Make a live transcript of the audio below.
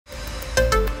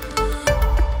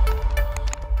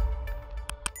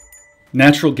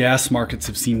Natural gas markets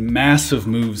have seen massive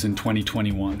moves in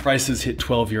 2021. Prices hit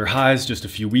 12-year highs just a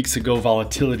few weeks ago.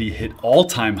 Volatility hit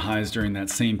all-time highs during that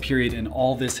same period, and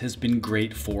all this has been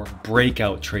great for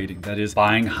breakout trading. That is,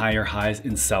 buying higher highs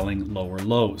and selling lower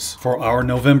lows. For our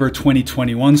November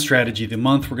 2021 strategy of the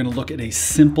month, we're going to look at a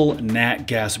simple nat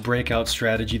gas breakout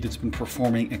strategy that's been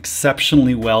performing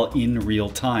exceptionally well in real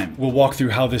time. We'll walk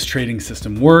through how this trading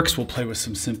system works. We'll play with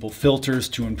some simple filters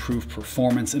to improve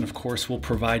performance, and of course, we'll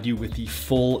provide you with the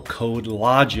full code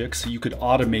logic so you could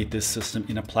automate this system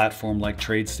in a platform like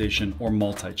TradeStation or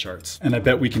multi-charts. And I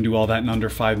bet we can do all that in under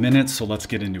 5 minutes, so let's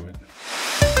get into it.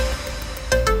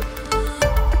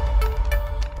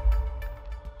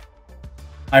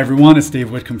 Hi everyone, it's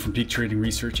Dave Whitcomb from Peak Trading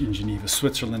Research in Geneva,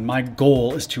 Switzerland. My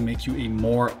goal is to make you a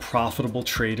more profitable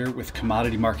trader with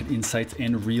commodity market insights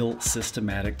and real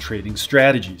systematic trading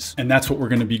strategies. And that's what we're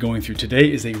going to be going through today,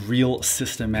 is a real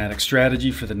systematic strategy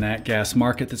for the nat gas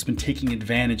market that's been taking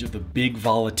advantage of the big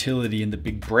volatility and the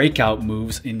big breakout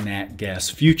moves in nat gas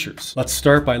futures. Let's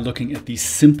start by looking at the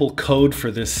simple code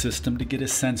for this system to get a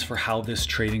sense for how this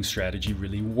trading strategy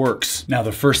really works. Now,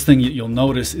 the first thing you'll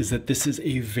notice is that this is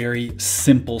a very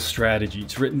simple strategy.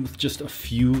 It's written with just a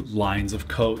few lines of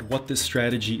code. What this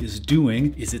strategy is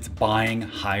doing is it's buying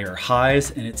higher highs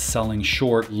and it's selling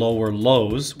short lower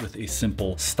lows with a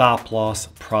simple stop loss,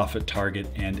 profit target,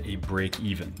 and a break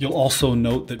even. You'll also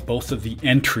note that both of the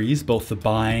entries, both the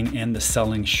buying and the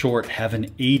selling short, have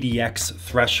an ADX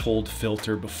threshold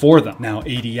filter before them. Now,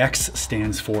 ADX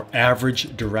stands for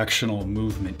Average Directional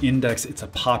Movement Index. It's a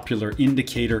popular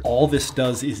indicator. All this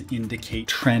does is indicate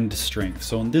trend strength.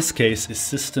 So in this case,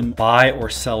 this system buy or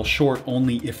sell short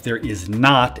only if there is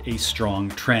not a strong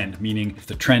trend, meaning if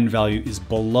the trend value is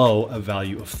below a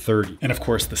value of 30. And of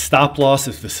course, the stop loss,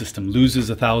 if the system loses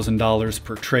 $1,000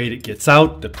 per trade, it gets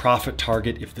out. The profit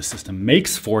target, if the system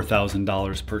makes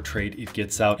 $4,000 per trade, it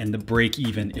gets out. And the break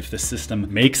even, if the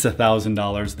system makes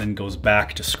 $1,000, then goes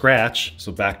back to scratch,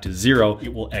 so back to zero,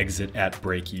 it will exit at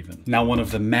break even. Now, one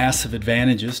of the massive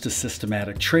advantages to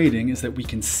systematic trading is that we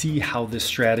can see how this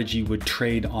strategy would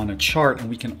trade on a chart, and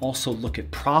we can also look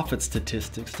at profit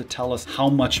statistics to tell us how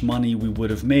much money we would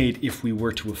have made if we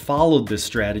were to have followed this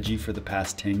strategy for the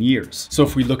past 10 years. So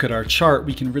if we look at our chart,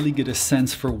 we can really get a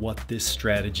sense for what this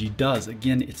strategy does.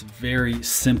 Again, it's very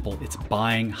simple. It's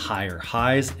buying higher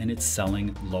highs and it's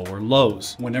selling lower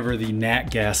lows. Whenever the nat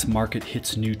gas market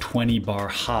hits new 20-bar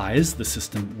highs, the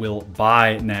system will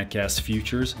buy nat gas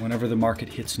futures. Whenever the market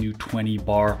hits new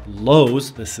 20-bar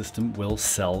lows, the system will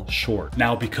sell short.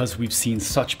 Now, because we've seen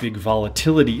such big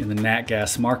volatility in the nat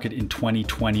gas market in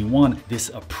 2021, this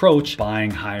approach, buying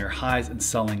higher highs and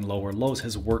selling lower lows,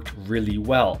 has worked really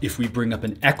well. If we bring up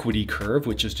an equity curve,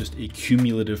 which is just a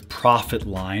cumulative profit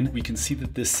line, we can see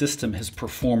that this system has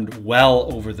performed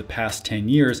well over the past 10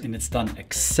 years, and it's done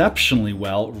exceptionally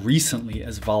well recently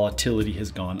as volatility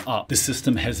has gone up. The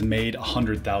system has made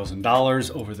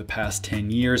 $100,000 over the past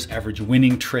 10 years, average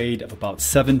winning trade of about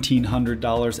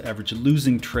 $1,700, average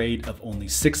losing trade of only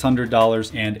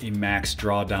 $600, and a max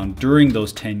drawdown during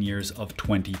those 10 years of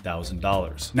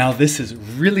 $20,000. Now, this is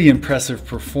really impressive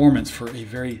performance for a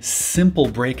very simple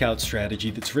breakout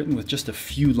strategy that's written with just a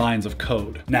few lines of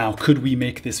code. Now, could we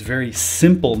make this very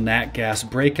simple nat gas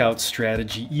breakout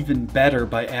strategy even better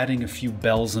by adding a few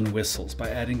bells and whistles, by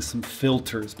adding some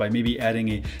filters, by maybe adding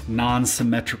a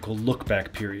non-symmetrical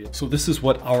look-back period? So this is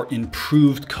what our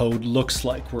improved code looks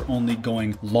like. We're only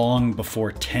going long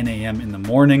before 10 a.m. in the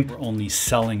morning. We're only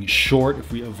selling short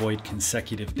if we avoid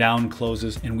consecutive down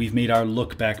closes, and we've made our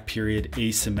look back period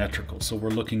asymmetrical. So we're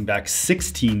looking back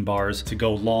 16 bars to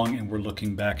go long, and we're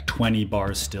looking back 20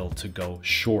 bars still to go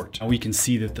short. Now we can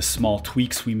see that the small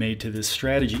tweaks we made to this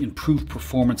strategy improved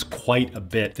performance quite a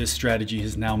bit. This strategy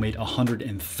has now made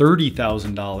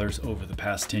 $130,000 over the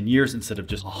past 10 years instead of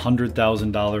just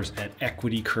 $100,000. That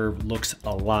equity curve looks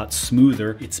a lot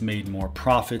smoother. It's made more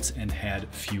profits and had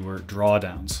fewer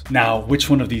drawdowns. Now, which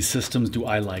one of these systems do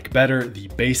I like better? The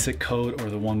basic code or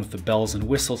the one with the bells and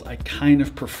whistles? I kind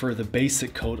of prefer the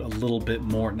basic code a little bit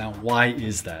more. Now, why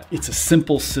is that? It's a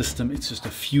simple system. It's just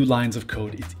a few lines of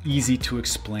code. It's easy to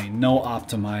explain, no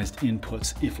optimized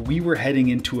inputs. If we were heading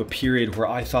into a period where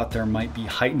I thought there might be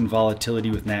heightened volatility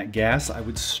with nat gas, I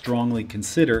would strongly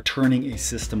consider turning a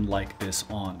system like this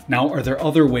on. Now, are there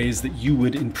other ways that you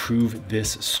would improve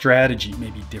this strategy?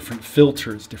 Maybe different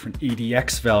filters, different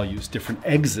ADX values, different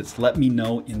exits? Let me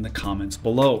know in the comments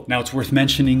below. Now, it's worth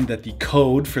mentioning mention that the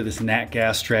code for this nat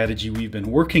gas strategy we've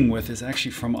been working with is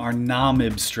actually from our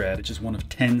NAMIB strategy, which is one of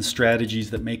 10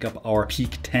 strategies that make up our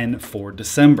Peak 10 for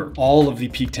December. All of the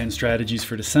Peak 10 strategies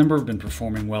for December have been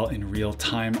performing well in real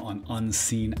time on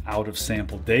unseen out of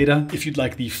sample data. If you'd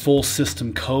like the full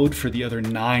system code for the other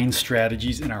 9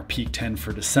 strategies in our Peak 10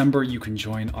 for December, you can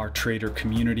join our trader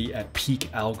community at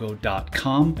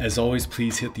peakalgo.com. As always,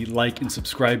 please hit the like and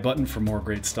subscribe button for more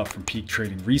great stuff from Peak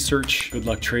Trading Research. Good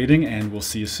luck trading, and we'll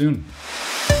see you soon.